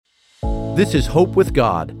This is Hope with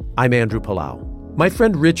God. I'm Andrew Palau. My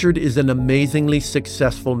friend Richard is an amazingly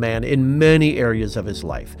successful man in many areas of his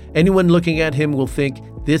life. Anyone looking at him will think,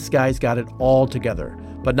 this guy's got it all together.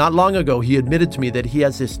 But not long ago, he admitted to me that he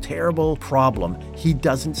has this terrible problem. He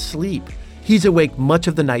doesn't sleep. He's awake much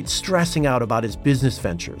of the night, stressing out about his business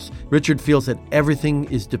ventures. Richard feels that everything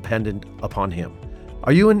is dependent upon him.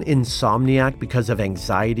 Are you an insomniac because of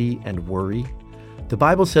anxiety and worry? The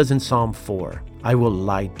Bible says in Psalm 4, I will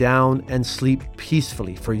lie down and sleep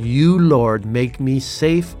peacefully, for you, Lord, make me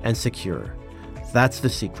safe and secure. That's the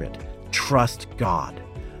secret. Trust God.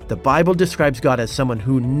 The Bible describes God as someone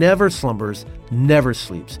who never slumbers, never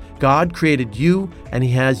sleeps. God created you, and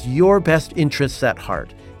He has your best interests at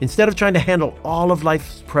heart. Instead of trying to handle all of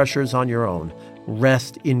life's pressures on your own,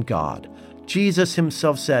 rest in God. Jesus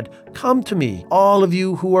Himself said, Come to me, all of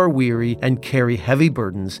you who are weary and carry heavy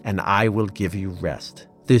burdens, and I will give you rest.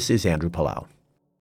 This is Andrew Palau.